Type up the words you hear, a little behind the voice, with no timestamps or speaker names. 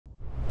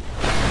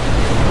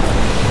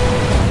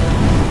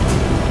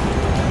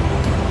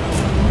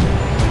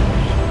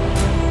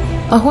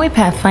Ahoy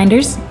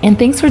Pathfinders, and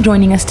thanks for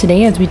joining us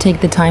today as we take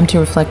the time to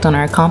reflect on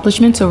our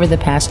accomplishments over the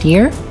past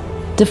year,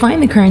 define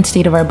the current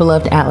state of our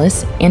beloved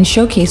Atlas, and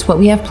showcase what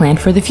we have planned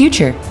for the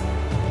future.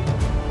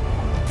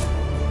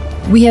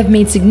 We have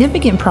made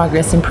significant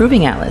progress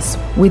improving Atlas,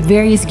 with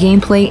various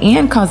gameplay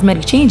and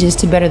cosmetic changes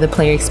to better the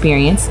player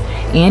experience,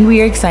 and we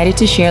are excited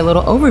to share a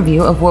little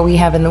overview of what we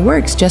have in the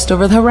works just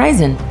over the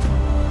horizon.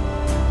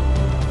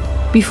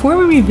 Before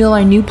we reveal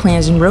our new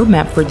plans and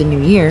roadmap for the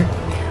new year,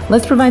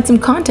 let's provide some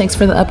context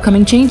for the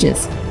upcoming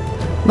changes.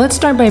 Let's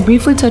start by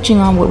briefly touching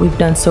on what we've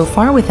done so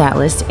far with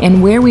Atlas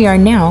and where we are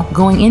now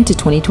going into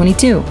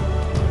 2022.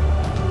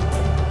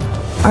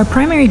 Our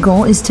primary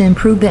goal is to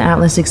improve the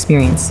Atlas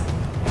experience.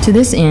 To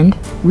this end,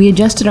 we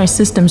adjusted our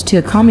systems to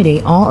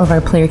accommodate all of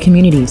our player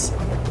communities.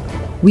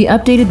 We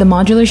updated the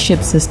modular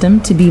ship system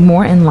to be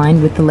more in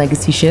line with the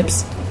legacy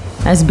ships,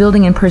 as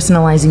building and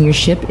personalizing your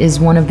ship is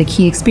one of the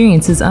key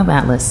experiences of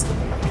Atlas.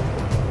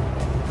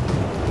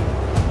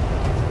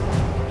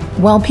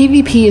 While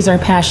PvP is our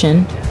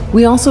passion,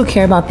 we also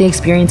care about the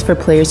experience for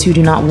players who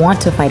do not want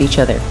to fight each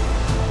other.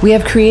 We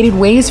have created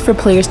ways for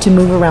players to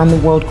move around the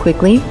world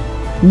quickly,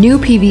 new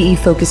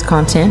PvE-focused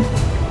content,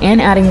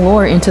 and adding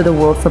lore into the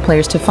world for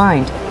players to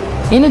find.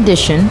 In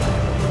addition,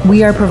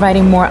 we are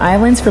providing more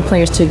islands for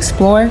players to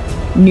explore,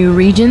 new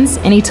regions,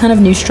 and a ton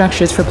of new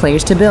structures for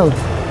players to build.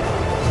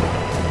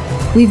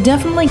 We've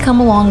definitely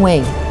come a long way,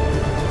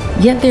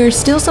 yet there are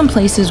still some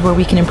places where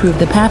we can improve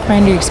the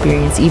Pathfinder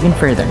experience even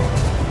further.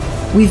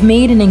 We've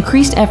made an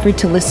increased effort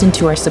to listen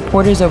to our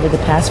supporters over the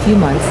past few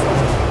months,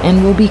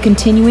 and we'll be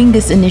continuing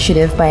this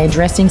initiative by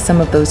addressing some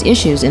of those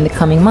issues in the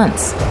coming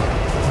months.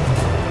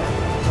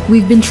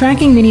 We've been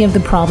tracking many of the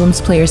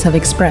problems players have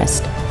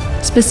expressed,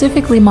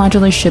 specifically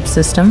modular ship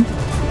system,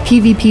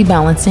 PvP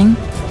balancing,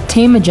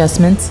 tame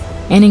adjustments,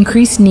 and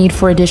increased need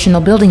for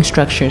additional building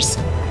structures.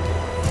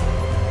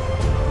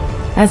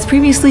 As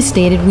previously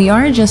stated, we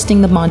are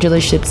adjusting the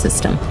modular ship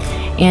system,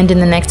 and in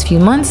the next few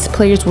months,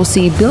 players will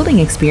see a building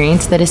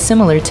experience that is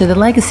similar to the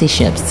legacy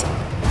ships.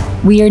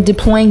 We are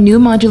deploying new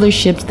modular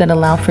ships that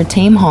allow for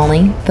tame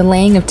hauling, the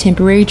laying of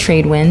temporary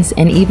trade winds,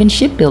 and even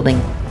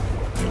shipbuilding.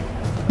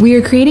 We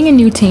are creating a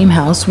new tame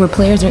house where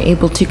players are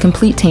able to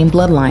complete tame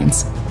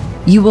bloodlines.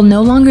 You will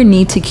no longer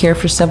need to care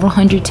for several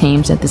hundred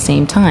tames at the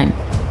same time.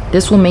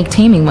 This will make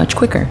taming much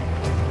quicker.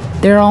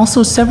 There are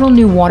also several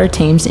new water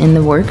tames in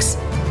the works,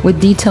 with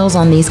details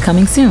on these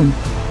coming soon.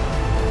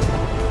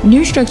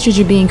 New structures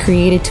are being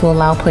created to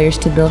allow players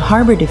to build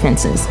harbor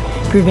defenses,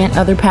 prevent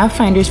other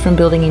Pathfinders from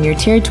building in your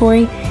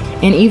territory,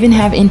 and even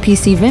have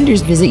NPC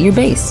vendors visit your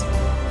base.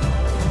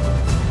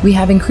 We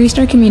have increased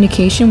our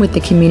communication with the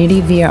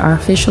community via our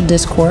official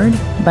Discord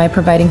by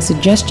providing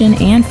suggestion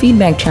and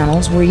feedback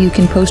channels where you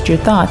can post your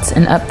thoughts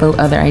and upvote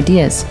other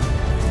ideas.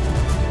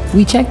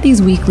 We check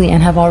these weekly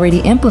and have already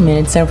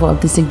implemented several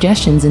of the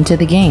suggestions into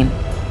the game.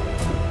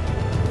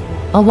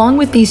 Along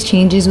with these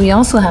changes, we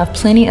also have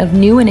plenty of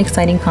new and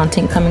exciting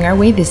content coming our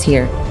way this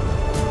year.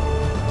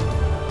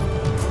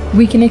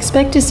 We can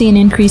expect to see an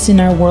increase in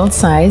our world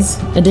size,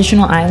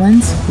 additional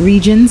islands,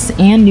 regions,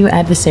 and new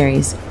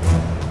adversaries.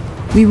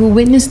 We will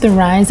witness the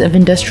rise of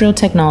industrial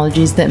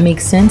technologies that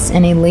make sense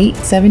in a late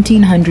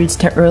 1700s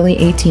to early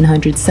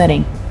 1800s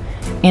setting.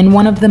 And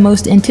one of the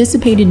most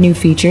anticipated new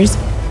features,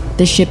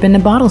 the ship in the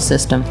bottle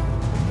system.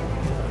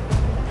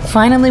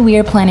 Finally, we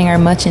are planning our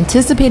much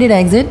anticipated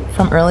exit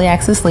from early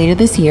access later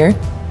this year,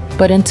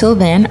 but until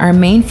then, our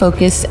main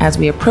focus as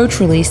we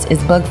approach release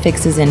is bug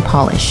fixes and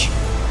polish.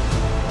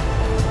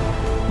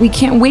 We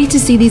can't wait to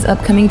see these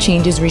upcoming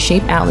changes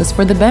reshape Atlas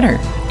for the better,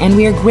 and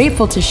we are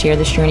grateful to share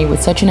this journey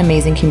with such an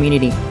amazing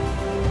community.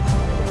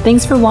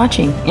 Thanks for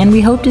watching, and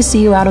we hope to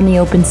see you out on the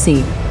open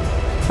sea.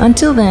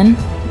 Until then,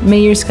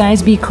 may your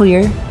skies be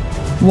clear,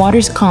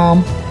 waters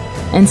calm,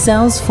 and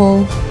sails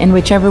full in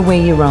whichever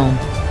way you roam.